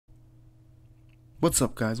What's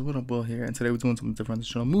up, guys? What up, Will here, and today we're doing something different on the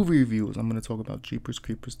channel. Movie reviews. I'm going to talk about Jeepers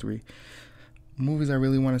Creepers 3. Movies I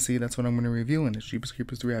really want to see, that's what I'm going to review, and it's Jeepers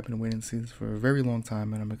Creepers 3. I've been waiting to see this for a very long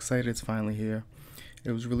time, and I'm excited it's finally here.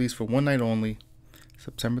 It was released for one night only,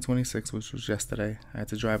 September 26th, which was yesterday. I had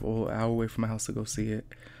to drive an hour away from my house to go see it.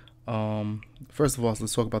 First of all,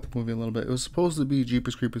 let's talk about the movie a little bit. It was supposed to be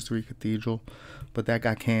Jeepers Creepers 3 Cathedral, but that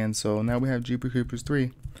got canned, so now we have Jeepers Creepers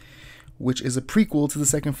 3. Which is a prequel to the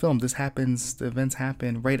second film. The events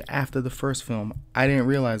happen right after the first film. I didn't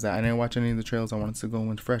realize that. I didn't watch any of the trailers. I wanted to go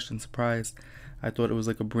in fresh and surprised. I thought it was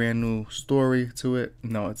like a brand new story to it.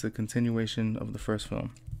 No, it's a continuation of the first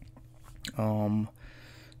film.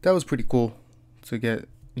 That was pretty cool to get,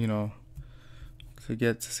 to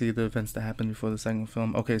see the events that happened before the second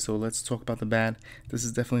film. Okay, so let's talk about the bad. This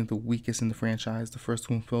is definitely the weakest in the franchise. The first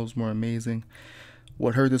two films were amazing.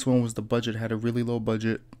 What hurt this one was the budget. It had a really low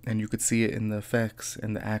budget, and you could see it in the effects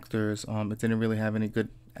and the actors. It didn't really have any good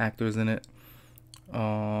actors in it.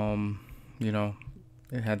 It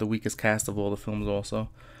had the weakest cast of all the films also.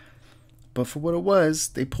 But for what it was,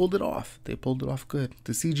 they pulled it off. They pulled it off good.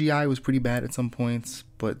 The CGI was pretty bad at some points,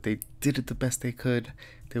 but they did it the best they could.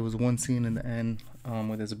 There was one scene in the end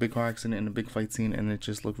where there's a big car accident and a big fight scene, and it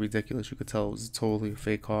just looked ridiculous. You could tell it was totally a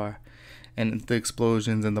fake car. And the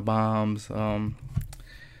explosions and the bombs.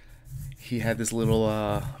 He had this little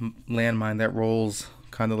landmine that rolls,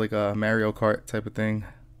 kind of like a Mario Kart type of thing,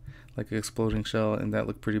 like an exploding shell, and that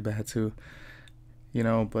looked pretty bad too.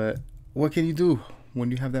 But what can you do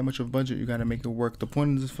when you have that much of a budget? You got to make it work. The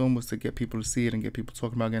point of this film was to get people to see it and get people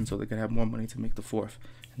talking about it again, so they could have more money to make the fourth.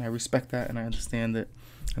 And I respect that, and I understand it,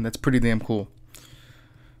 and that's pretty damn cool.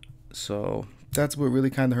 So that's what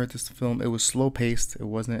really kind of hurt this film. It was slow paced. It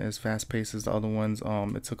wasn't as fast paced as the other ones.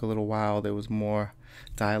 It took a little while. There was more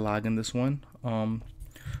dialogue in this one.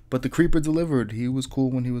 But the Creeper delivered. He was cool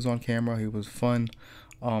when he was on camera. He was fun.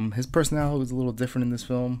 His personality was a little different in this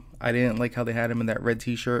film. I didn't like how they had him in that red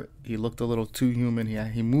t-shirt. He looked a little too human.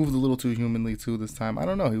 He moved a little too humanly too this time. I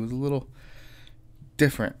don't know. He was a little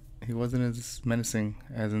different. He wasn't as menacing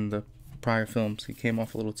as in the prior films. He came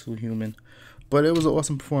off a little too human. But it was an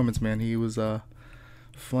awesome performance, man. He was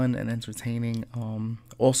fun and entertaining.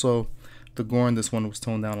 Also, the gore in this one was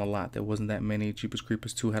toned down a lot. There wasn't that many. Jeepers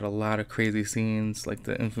Creepers 2 had a lot of crazy scenes, like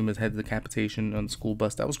the infamous head decapitation on the school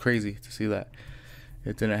bus. That was crazy to see that.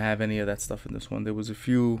 It didn't have any of that stuff in this one. There was a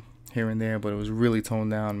few here and there, but it was really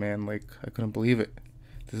toned down, man. Like, I couldn't believe it.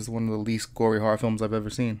 This is one of the least gory horror films I've ever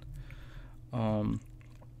seen. So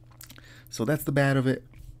that's the bad of it.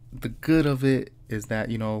 The good of it is that,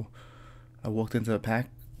 I walked into a packed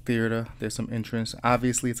theater. There's some entrance.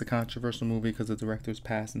 Obviously, it's a controversial movie because the director's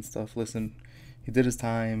passed and stuff. Listen, he did his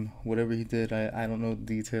time. Whatever he did, I don't know the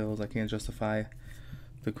details. I can't justify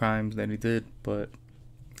the crimes that he did. But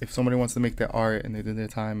if somebody wants to make their art and they did their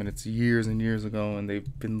time and it's years and years ago and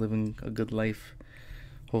they've been living a good life,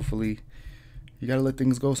 hopefully, you got to let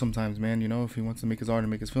things go sometimes, man. If he wants to make his art and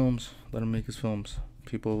make his films, let him make his films.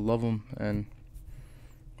 People love him and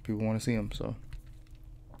people want to see him. So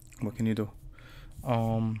what can you do?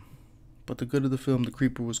 But the good of the film, the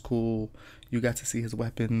Creeper was cool. You got to see his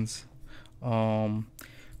weapons.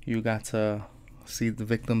 You got to see the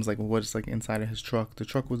victims, like what's like inside of his truck. The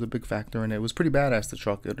truck was a big factor in it. It was pretty badass, the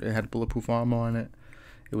truck. It had bulletproof armor on it.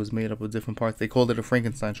 It was made up of different parts. They called it a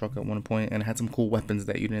Frankenstein truck at one point, and it had some cool weapons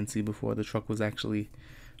that you didn't see before. The truck was actually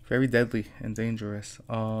very deadly and dangerous.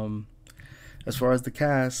 As far as the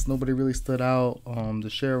cast, nobody really stood out.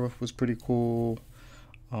 The sheriff was pretty cool.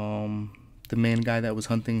 The main guy that was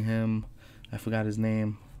hunting him, I forgot his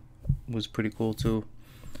name, was pretty cool too.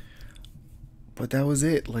 But that was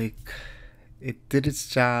it. Like, it did its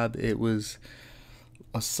job. It was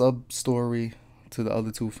a sub-story to the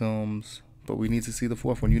other two films, but we need to see the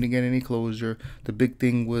fourth one. You didn't get any closure. The big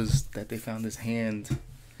thing was that they found his hand.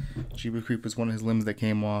 Jeepers Creepers, one of his limbs that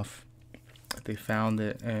came off. They found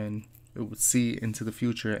it, and it would see into the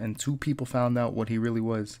future, and two people found out what he really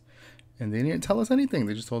was. And they didn't tell us anything.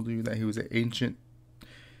 They just told you that he was an ancient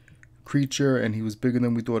creature and he was bigger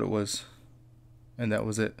than we thought it was. And that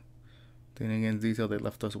was it. They didn't get into detail. They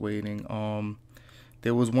left us waiting.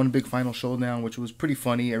 There was one big final showdown, which was pretty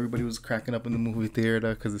funny. Everybody was cracking up in the movie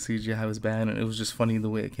theater because the CGI was bad. And it was just funny the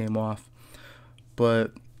way it came off.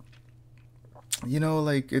 But,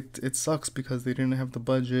 it sucks because they didn't have the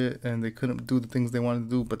budget and they couldn't do the things they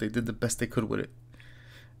wanted to do. But they did the best they could with it.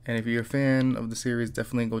 And if you're a fan of the series,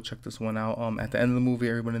 definitely go check this one out. At the end of the movie,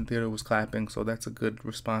 everybody in the theater was clapping, so that's a good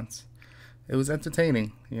response. It was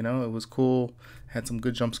entertaining, it was cool. Had some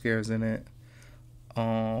good jump scares in it.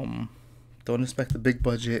 Don't expect a big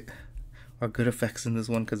budget good effects in this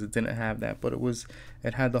one because it didn't have that, but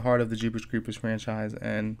it had the heart of the Jeepers Creepers franchise,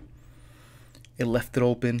 and it left it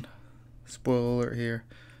open. Spoiler alert here,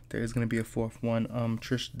 there is going to be a fourth one.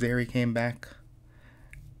 Trish Derry came back.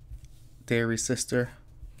 Derry's sister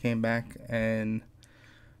came back, and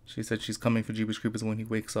she said she's coming for Jeepers Creepers when he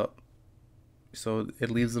wakes up. So it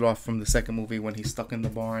leaves it off from the second movie when he's stuck in the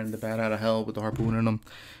barn, the bat out of hell with the harpoon in him,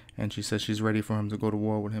 and she says she's ready for him to go to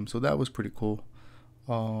war with him. So that was pretty cool.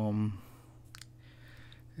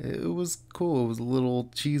 It was cool. It was a little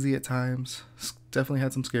cheesy at times. Definitely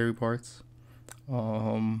had some scary parts.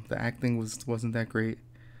 The acting wasn't that great,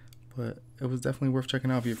 but it was definitely worth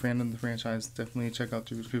checking out. If you're a fan of the franchise, definitely check out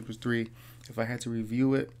Jeepers Creepers 3. If I had to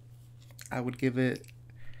review it, I would give it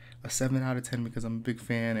a 7 out of 10 because I'm a big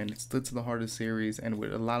fan and it stood to the heart of the series, and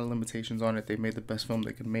with a lot of limitations on it, they made the best film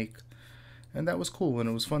they could make. And that was cool, and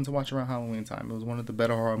it was fun to watch around Halloween time. It was one of the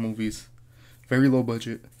better horror movies. Very low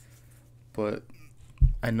budget, but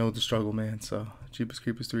I know the struggle, man. So Jeepers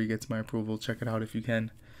Creepers 3 gets my approval. Check it out if you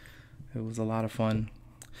can. It was a lot of fun.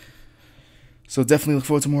 So definitely look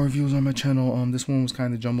forward to more reviews on my channel. This one was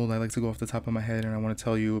kind of jumbled. I like to go off the top of my head and I want to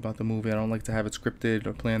tell you about the movie. I don't like to have it scripted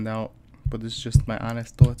or planned out, but this is just my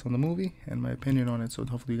honest thoughts on the movie and my opinion on it. So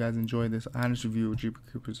hopefully you guys enjoy this honest review of Jeepers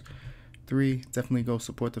Creepers 3. Definitely go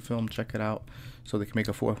support the film, check it out, so they can make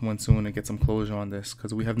a fourth one soon and get some closure on this,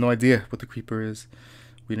 because we have no idea what the creeper is.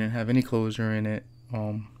 We didn't have any closure in it,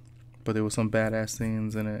 but there was some badass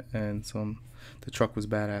scenes in it, and the truck was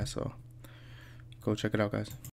badass. So go check it out, guys.